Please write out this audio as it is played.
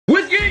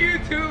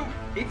YouTube?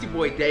 It's your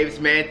boy Davis,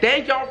 man.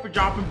 Thank y'all for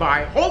dropping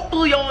by.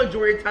 Hopefully y'all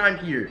enjoy your time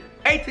here.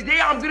 Hey, today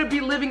I'm gonna be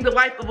living the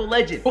life of a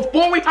legend.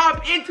 Before we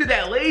hop into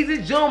that, ladies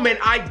and gentlemen,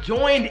 I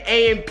joined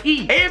AMP.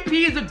 AMP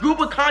is a group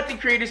of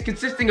content creators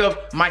consisting of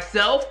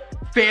myself,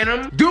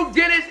 Phantom, Duke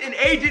Dennis, and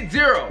Agent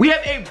Zero. We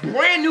have a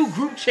brand new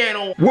group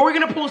channel where we're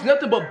gonna post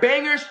nothing but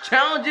bangers,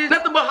 challenges,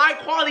 nothing but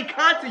high quality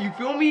content, you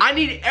feel me? I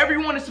need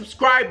everyone to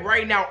subscribe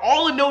right now.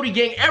 All the Noti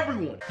gang,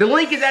 everyone. The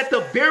link is at the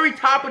very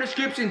top of the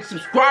description.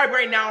 Subscribe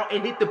right now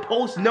and hit the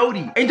post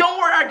Noti. And don't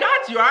worry, I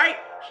got you, all right?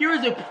 Here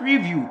is a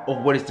preview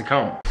of what is to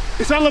come.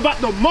 It's all about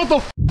the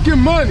motherfucking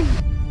money.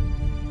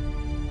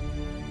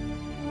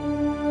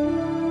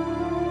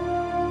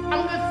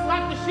 I'm gonna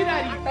slap the shit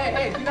out of you.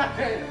 Hey, do not.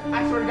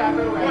 I swear to God,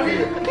 no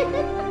way.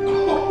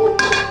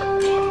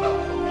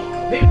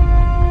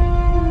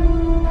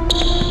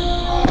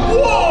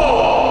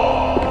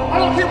 Whoa! I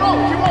don't keep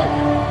rolling, keep rolling.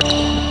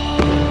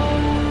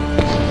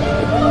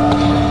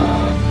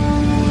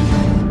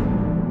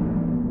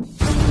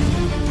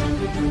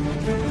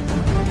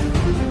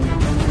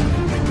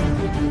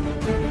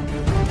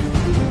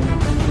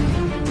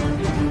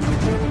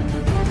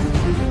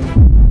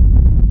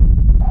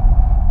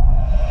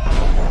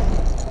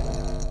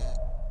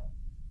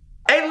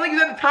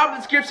 Top of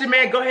the description,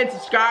 man. Go ahead and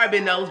subscribe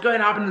and let's go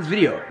ahead and hop into this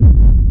video.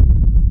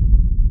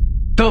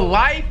 The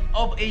life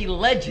of a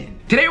legend.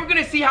 Today we're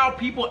gonna see how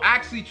people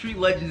actually treat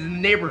legends in the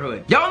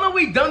neighborhood. Y'all know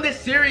we've done this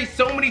series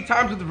so many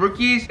times with the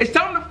rookies. It's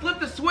time to flip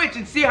the switch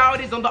and see how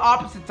it is on the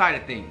opposite side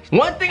of things.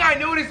 One thing I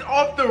noticed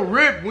off the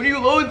rip, when you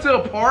load into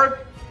a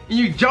park and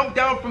you jump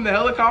down from the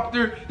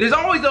helicopter, there's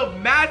always a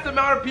mass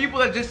amount of people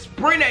that just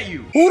sprint at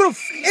you. Who the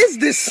f is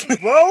this,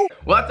 bro?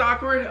 Well, that's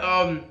awkward.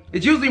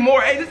 It's usually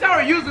more. Hey, this is how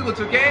it usually looks,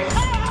 okay?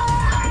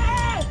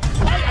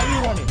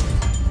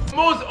 The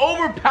most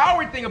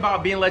overpowered thing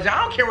about being a legend,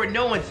 I don't care what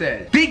no one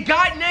says. They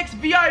got next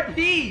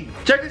VIP.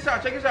 Check this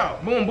out, check this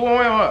out. Boom, boom,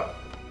 up.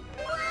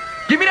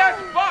 Give me that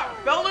spot,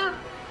 feller.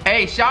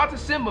 Hey, shout out to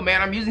Simba,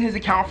 man. I'm using his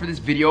account for this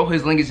video.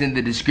 His link is in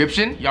the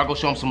description. Y'all go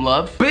show him some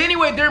love. But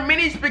anyway, there are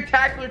many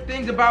spectacular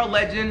things about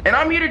legend, and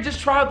I'm here to just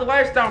try out the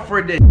lifestyle for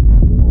a day.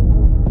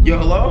 Yo,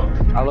 hello?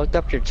 I looked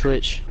up your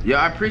Twitch.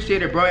 Yeah, I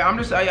appreciate it, bro. I'm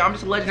just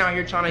a legend out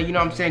here trying to, you know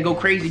what I'm saying, go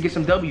crazy, get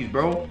some W's,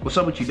 bro. What's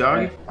up with you,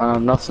 dog?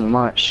 Nothing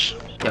much.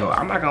 Yo,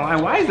 I'm not gonna lie,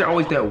 why is there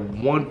always that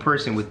one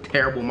person with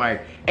terrible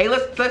mic? Hey,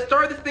 let's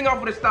start this thing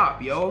off with a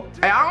stop, yo.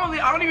 Hey,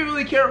 I don't even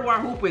really care who I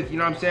hoop with, you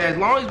know what I'm saying? As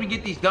long as we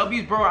get these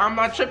W's, bro, I'm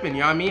not tripping,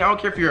 you know what I mean? I don't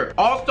care if you're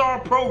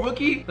all-star, pro,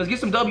 rookie. Let's get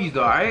some W's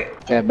though, all right?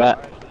 Yeah,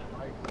 bet.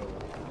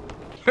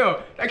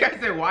 Yo, that guy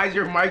said, why is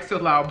your mic so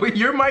loud? But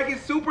your mic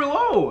is super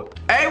low.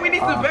 Hey, we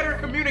need some better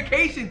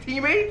communication,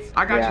 teammates.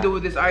 I got you though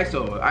with this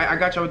ISO. I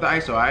got you with the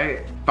ISO, all right?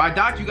 If I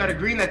dot, you gotta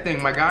green that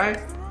thing, my guy.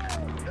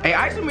 Hey,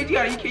 ISO means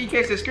you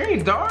can't set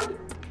screens, dog.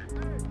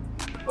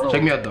 Oh.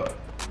 Check me out though.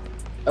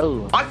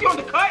 Oh. I see you on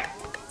the cut.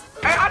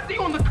 Hey, I see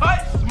you on the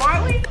cut,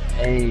 Smiley.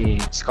 Hey,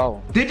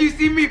 Skull. Did you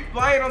see me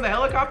flying on the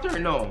helicopter or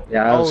no?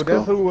 Yeah, that was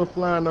that's cool. who was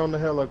flying on the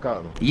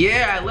helicopter.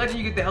 Yeah, at Legend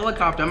you get the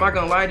helicopter. I'm not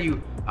gonna lie to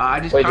you. I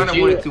just kind of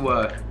wanted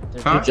to,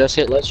 Did you just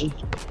hit Legend?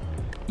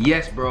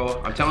 Yes, bro.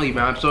 I'm telling you,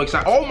 man. I'm so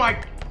excited. Oh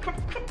my, come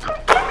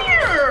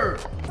here.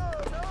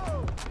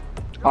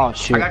 Oh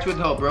shoot. I got you with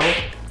the help, bro.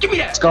 Give me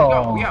that. Let's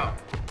go. We out.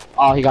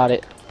 Oh, he got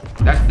it.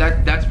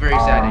 That's very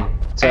sad.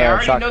 Hey, I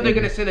already know they're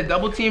gonna send a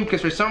double team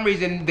because for some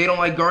reason they don't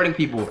like guarding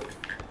people.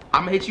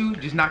 I'm gonna hit you.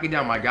 Just knock it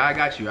down, my guy. I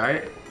got you. All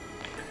right.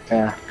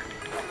 Yeah.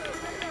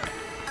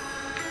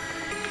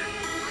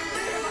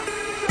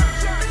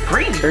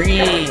 Green.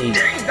 Green.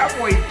 That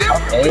boy is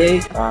different.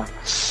 Okay.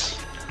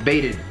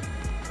 Baited.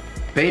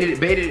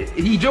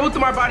 He dribbled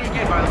through my body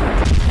again, by the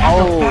way.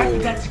 Oh. The fact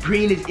that that's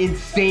green is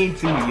insane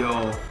to me,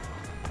 yo.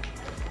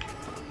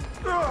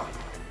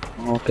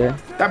 Okay.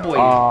 That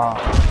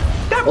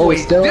boy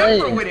is still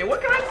different in. with it.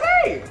 What can I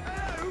say?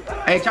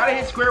 Hey, try to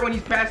hit square when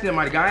he's passing it,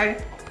 my guy.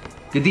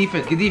 Good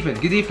defense. Good defense.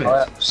 Good defense. Oh,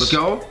 yeah. Let's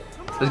go.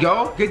 Let's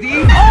go. Good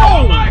defense.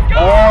 Oh my God.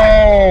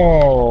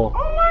 Oh.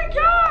 Oh my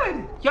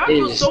God. Y'all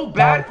feel so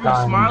bad for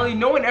Smiley.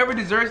 No one ever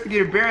deserves to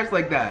get embarrassed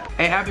like that.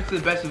 Hey, happens to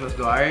the best of us,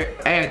 though. All right.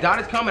 Hey, a dot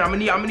is coming. I'm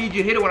gonna need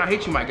you to hit it when I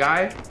hit you, my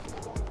guy.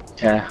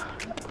 Yeah.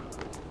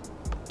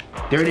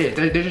 There it is.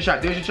 There's your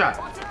shot. There's your shot.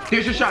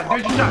 There's your shot.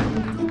 There's your shot.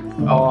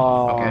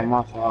 Oh, okay.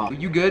 my fault.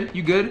 You good?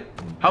 You good?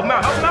 Help him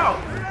out. Help him out.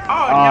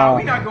 Oh, now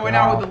we not going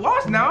out with the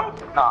loss now.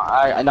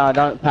 No,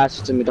 don't pass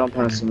it to me. Don't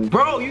pass it to me.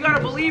 Bro, you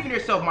gotta believe in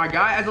yourself, my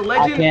guy. As a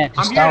legend, I can't.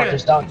 Just I'm don't. here to...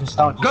 Just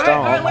don't. Go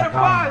ahead, let him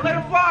fly. Let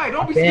him fly.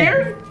 Don't be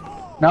scared.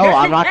 No, yes,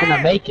 I'm not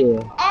gonna make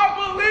it. I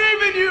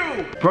believe in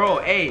you. Bro,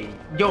 hey,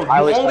 yo,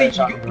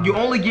 you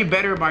only get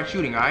better by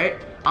shooting, all right?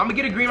 I'm gonna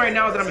get a green right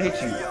now, then I'm gonna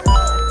hit you.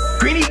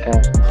 Greenie,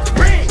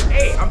 green.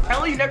 Hey, I'm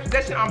telling you, next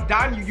possession, I'm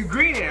dodging you. You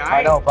green it, all right?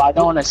 I know, but I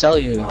don't want to sell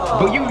you.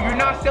 But you're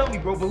not selling me,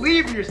 bro.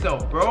 Believe in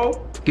yourself,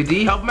 bro. Good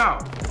D, help him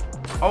out.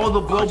 Oh, the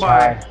blow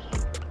by.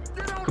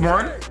 Come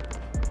on.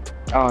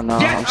 Oh no.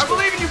 Yes, I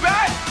believe in you,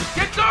 Bad.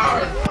 Get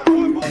started.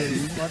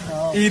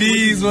 It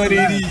is what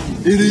it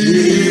is. It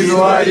is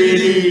what it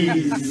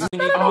is.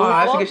 Oh,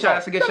 that's a good shot.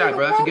 That's a good shot,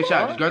 bro. That's a good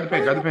shot. Just guard the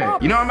pen. Guard the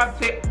pen. You know I'm gonna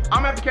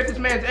have to catch this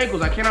man's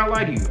ankles. I cannot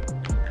lie to you.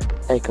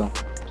 Take him.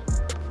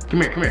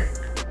 Come here. Come here.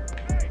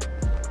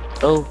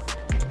 Oh.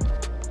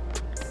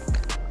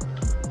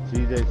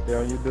 CJ, stay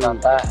on your dude.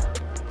 Not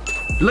that.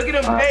 Look at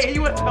him. Hey, he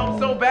wants to help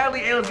so badly.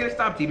 Hey, let's get a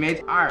stop,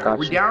 teammates. All right,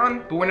 we're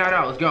down, but we're not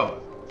out. Let's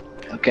go.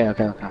 Okay.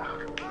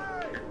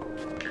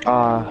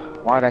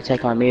 Why did I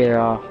take my meter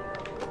off?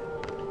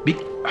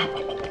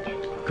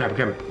 Grab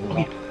it.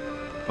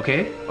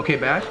 Okay,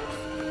 Bash.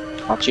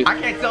 I'll shoot. I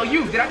can't tell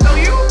you. Did I tell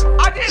you?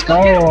 I did. Let's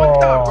get it.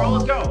 What's up, bro?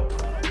 Let's go.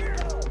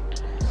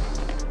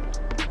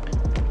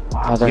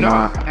 Wow, they're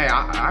not. Hey,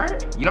 all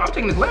right. You know, I'm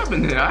taking this layup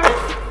in there. All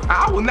right.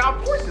 I will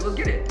not force it. Let's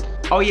get it.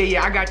 Oh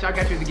yeah. I got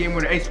you. The game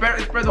winner. Hey, spread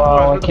the floor.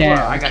 Oh, We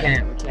can't.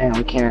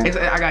 We can't.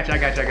 I got you.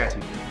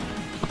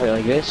 Play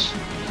like this.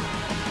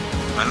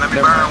 Let me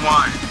burn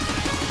one.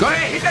 Go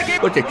ahead. Hit that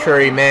game. Look at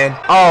Curry, man.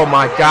 Oh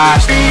my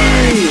gosh.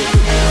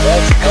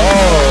 Let's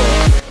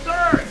go.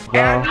 Sir.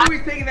 And I knew he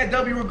was taking that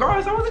W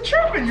regardless. I wasn't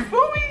tripping. You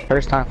feel me?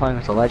 First time playing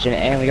with a legend,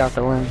 and we got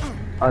the win.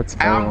 Let's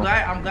go.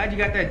 I'm glad you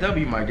got that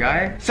W, my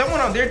guy. Someone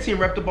on their team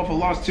repped up off a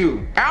loss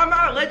too. I'm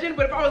not a legend,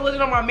 but if I was a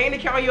legend on my main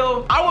account,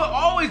 yo, I would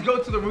always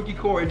go to the rookie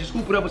core and just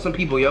hoop it up with some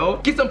people, yo.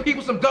 Get some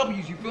people some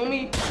W's, you feel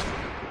me?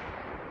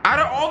 Out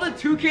of all the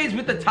 2Ks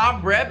with the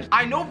top reps,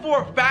 I know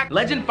for a fact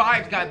Legend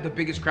 5's got the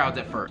biggest crowds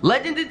at first.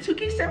 Legends in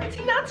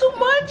 2K17, not so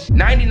much.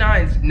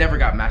 99's never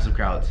got massive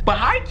crowds. But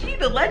high key,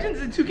 the Legends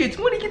in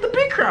 2K20 get the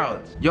big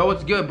crowds. Yo,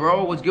 what's good,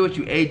 bro? What's good with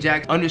you,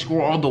 Ajax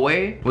 _ all the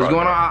way? What's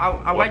going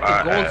on? I like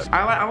the gold.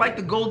 I like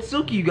the gold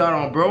silky you got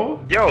on,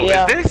 bro. Yo,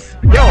 Yeah. is this?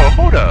 Yo,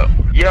 hold up.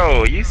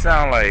 Yo, you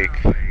sound like.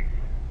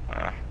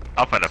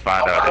 I'm finna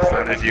find out as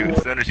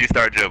soon as you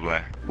start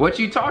dribbling. What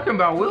you talking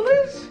about,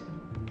 Willis?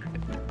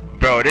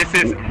 Bro, this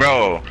is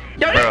bro.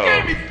 Yo, this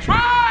game is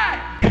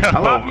trash!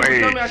 A lot of people wait.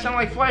 tell me I sound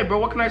like Flight, bro.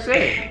 What can I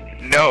say?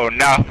 No,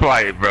 not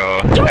Flight, bro.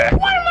 What am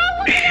I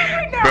looking at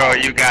right now? Bro,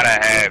 you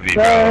gotta have me,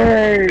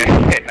 bro.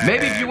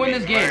 Maybe if you win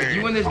this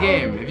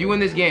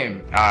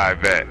game. I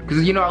bet.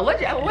 Because, you know, a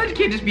legend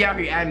can't just be out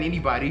here adding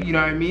anybody. You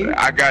know what I mean?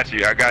 I got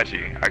you.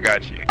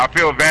 I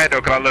feel bad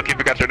though, cause I look, you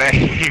forgot your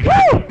name.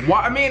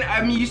 Why, I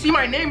mean, you see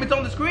my name. It's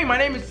on the screen. My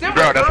name is Simba.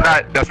 Bro, bro.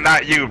 that's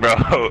not you, bro.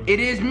 It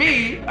is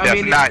me.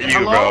 That's not you,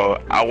 hello?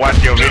 bro. I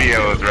watch your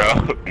videos,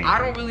 bro. I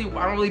don't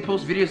really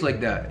post videos like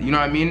that. You know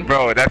what I mean?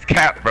 Bro, that's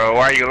cap, bro.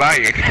 Why are you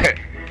lying?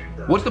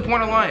 What's the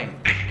point of lying?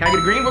 Can I get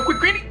a green real quick,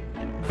 Greeny?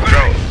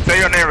 Bro, say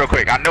your name real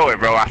quick. I know it,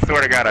 bro. I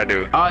swear to God, I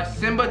do.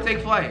 Simba,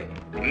 take flight.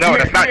 No,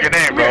 that's not your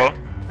name, bro.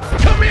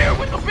 Come here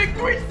with the big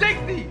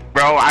 360.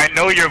 Bro, I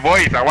know your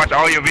voice. I watch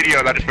all your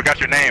videos. I just forgot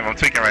your name. I'm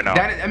tweaking right now.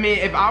 I mean,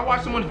 if I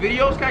watch someone's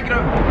videos, can I get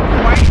a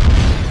white?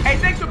 Hey,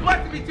 thanks for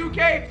blessing me,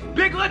 2K.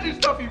 Big legend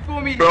stuff, you feel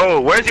me?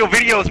 Bro, where's your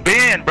videos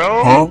been,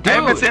 bro? Huh? I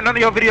haven't been seeing none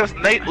of your videos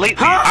lately.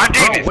 Huh? I'm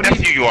Bro, Davis. what That's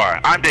do who you are.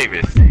 I'm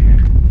Davis. the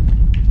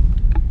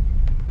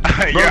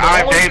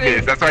I'm only Davis.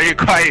 thing- That's why you're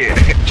quiet.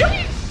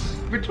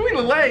 Between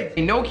the legs.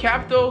 Hey, no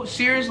cap though.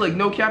 Serious, like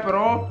no cap at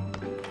all.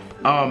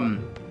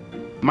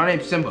 My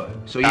name's Simba.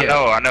 So yeah.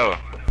 I know.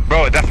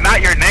 Bro, that's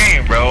not your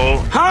name, bro.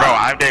 Huh? Bro,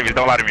 I'm Davis.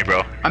 Don't lie to me,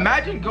 bro.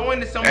 Imagine going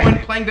to someone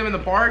playing them in the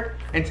park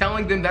and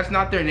telling them that's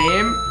not their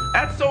name.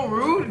 That's so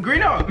rude.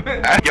 Green up.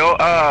 Yo,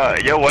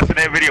 what's the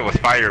name video was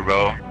fire,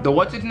 bro. The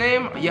what's its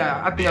name?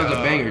 Yeah, I think that was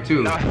a banger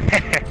too. No.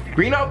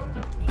 Green up.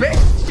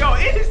 Yo,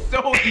 it is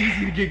so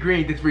easy to get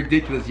green. It's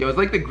ridiculous, yo. It's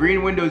like the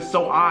green window is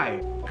so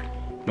high.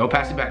 No,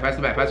 pass it back.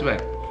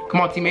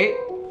 Come on, teammate.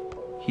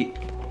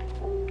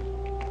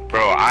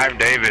 Bro, I'm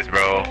Davis,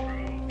 bro.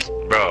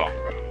 Bro.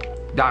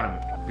 Got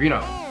him. Green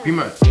up. Green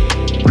up.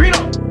 Green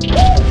up. Woo!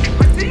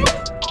 I see you.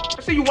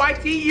 I see you,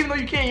 YT, even though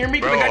you can't hear me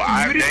because I Bro, got you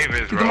I'm muted. Davis,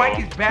 'Cause bro. the mic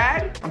is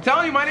bad. I'm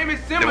telling you, my name is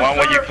Simba. The one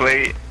where sir.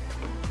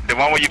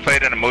 you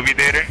played in the movie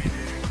theater?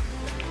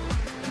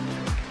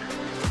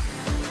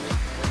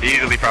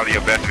 Easily probably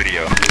your best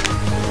video.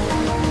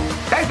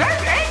 That's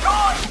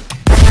ankle.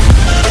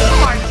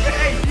 Oh my god.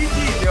 Hey,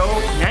 GG, yo.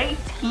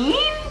 19?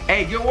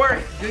 Hey, good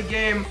work. Good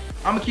game.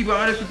 I'm gonna keep it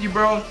honest with you,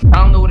 bro. I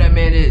don't know who that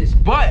man is,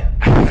 but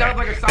he sounds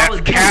like a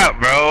solid That's cap,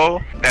 bro.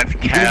 That's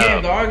cap. Good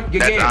game, dog.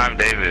 Good game. I'm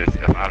Davis.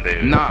 I'm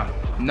Davis. Nah,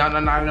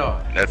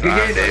 no. That's good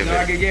I'm game, Davis.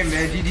 though. Good game,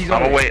 man. GG's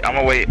on I'm it.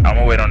 gonna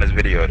wait on this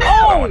video though.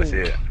 I wanna see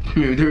it. I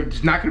mean,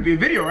 there's not gonna be a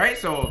video, right?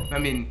 So, I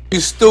mean. You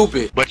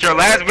stupid. But your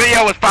last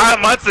video was 5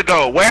 months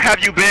ago. Where have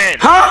you been?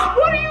 Huh?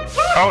 What are you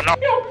talking Oh,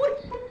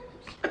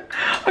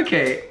 no.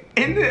 Okay,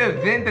 in the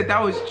event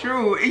that was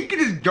true, you can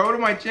just go to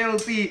my channel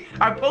and see.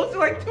 I posted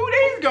like 2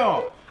 days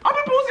ago. I've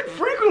been posting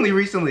frequently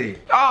recently.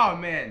 Oh,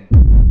 man.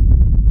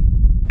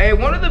 Hey,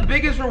 one of the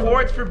biggest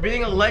rewards for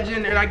being a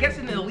legend, and I guess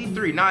in the Elite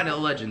 3, not in a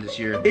legend this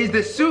year, is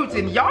the suits.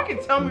 And y'all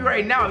can tell me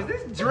right now, is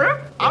this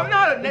drip? I'm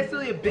not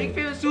necessarily a big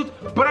fan of suits,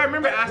 but I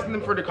remember asking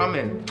them for to come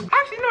in.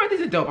 Actually, no, this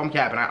is dope. I'm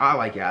capping. I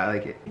like it. I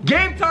like it.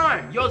 Game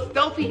time. Yo,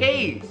 Stealthy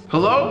Haze.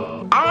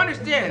 Hello? I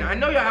understand. I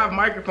know y'all have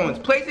microphones.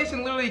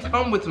 PlayStation literally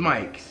come with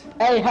mics.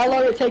 Hey, how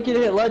long did it take you to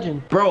hit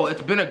legend? Bro,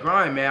 it's been a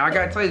grind, man. I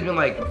gotta tell you, it's been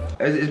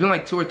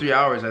like 2 or 3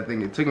 hours. I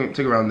think it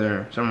took around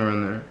there, somewhere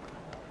around there.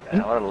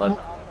 Yeah, what a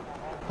legend.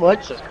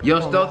 What?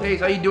 Yo, Stealth Haze,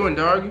 how you doing,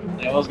 dog?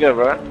 Yeah, what's good,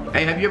 bro?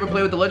 Hey, have you ever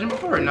played with the legend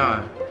before or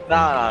nah?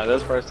 Nah, this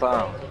is the first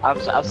time.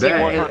 I've seen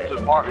Bet. one time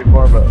to part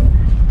before, but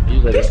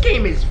usually This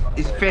game is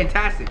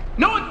fantastic.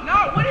 No, it's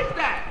not. What is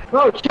that?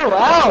 Bro, chill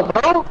out,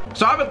 bro.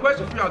 So I have a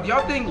question for y'all. Do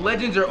y'all think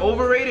legends are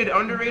overrated,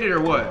 underrated,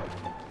 or what?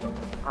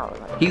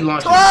 He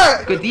launched. Try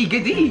it. Good D,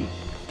 good D.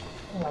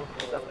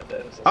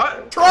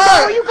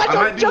 Try it. You got I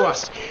your might be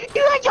jumps.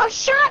 You got your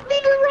shot,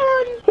 nigga,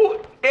 run. Who?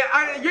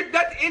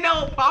 That's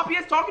NL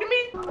Papias talking to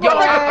me? Yo,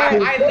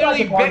 I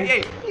literally bet.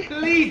 Hey,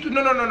 please,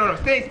 no.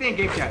 Stay in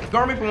game chat.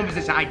 Guard me from one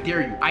position. I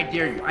dare you. I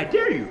dare you. I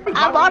dare you.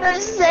 I'm on a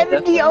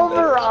 70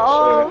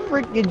 overall.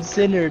 Freaking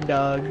center,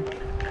 dog.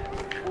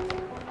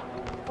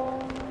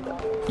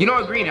 You know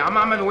what, Green? I'm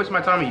not even wasting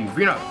my time with you.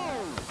 Green up.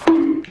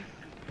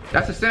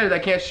 That's a center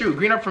that can't shoot.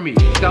 Green up for me.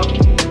 Stealth.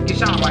 Get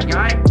shot, my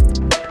guy.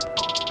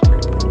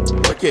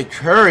 Look at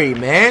Curry,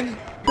 man.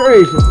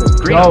 Curry's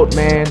just a Green goat, up.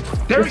 man.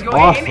 There It's we go.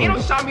 awesome. Ain't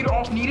no shot meter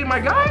off needed, my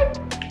guy.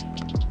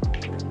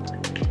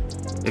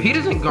 If he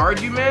doesn't guard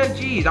you, man,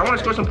 geez, I want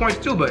to score some points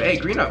too, but hey,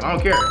 green up, I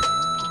don't care.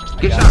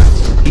 Good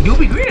shot. He do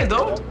be greening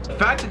though. The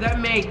fact that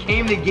man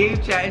came to game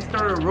chat and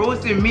started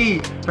roasting me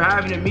for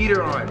having a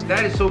meter on,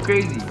 that is so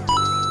crazy.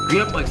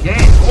 Green up again.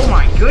 Oh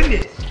my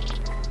goodness.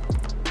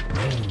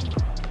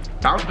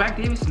 Bounce back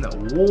Davidson though.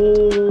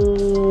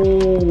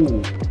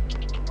 Whoa.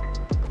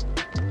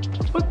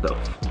 What the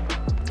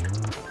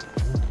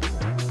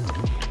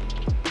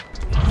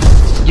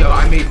Yo,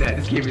 I made that.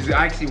 This game is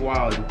actually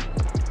wild.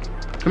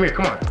 Come here,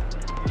 come on.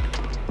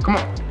 Come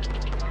on.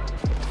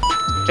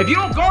 If you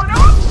don't guard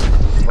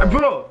up,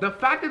 bro, the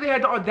fact that they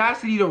had the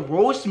audacity to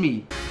roast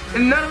me,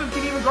 and none of them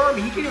can even guard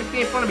me. He can't even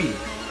stay in front of me.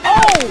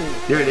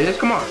 Oh! There it is.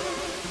 Come on.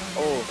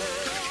 Oh.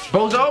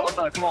 Bozo?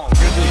 Come on,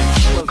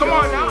 good. Come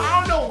on now. I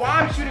don't know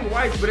why I'm shooting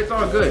whites, but it's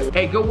all good.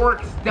 Hey, good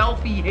work,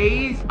 Stealthy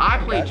Haze. I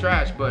play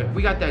trash, but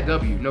we got that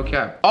W, no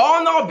cap.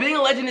 All in all, being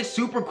a legend is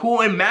super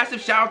cool, and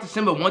massive shout out to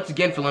Simba once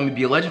again for letting me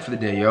be a legend for the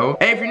day, yo.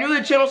 Hey, if you're new to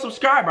the channel,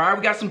 subscribe, all right?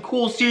 We got some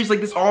cool series like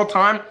this all the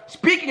time.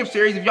 Speaking of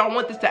series, if y'all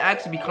want this to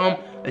actually become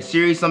a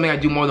series, something I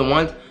do more than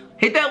once,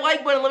 hit that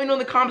like button, let me know in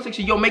the comment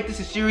section, yo, make this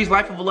a series,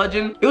 Life of a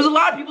Legend. It was a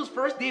lot of people's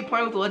first day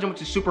playing with the legend, which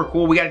is super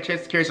cool. We got a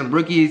chance to carry some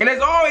rookies. And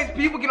as always,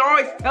 people can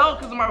always tell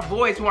because of my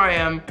voice who I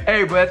am.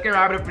 Hey, bro, that's gonna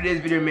wrap it up for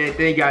today's video, man.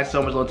 Thank you guys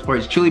so much for the support.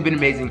 It's truly been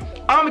amazing.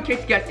 I'm gonna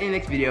catch you guys in the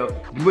next video.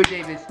 Boy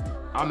Davis,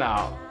 I'm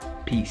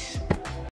out. Peace.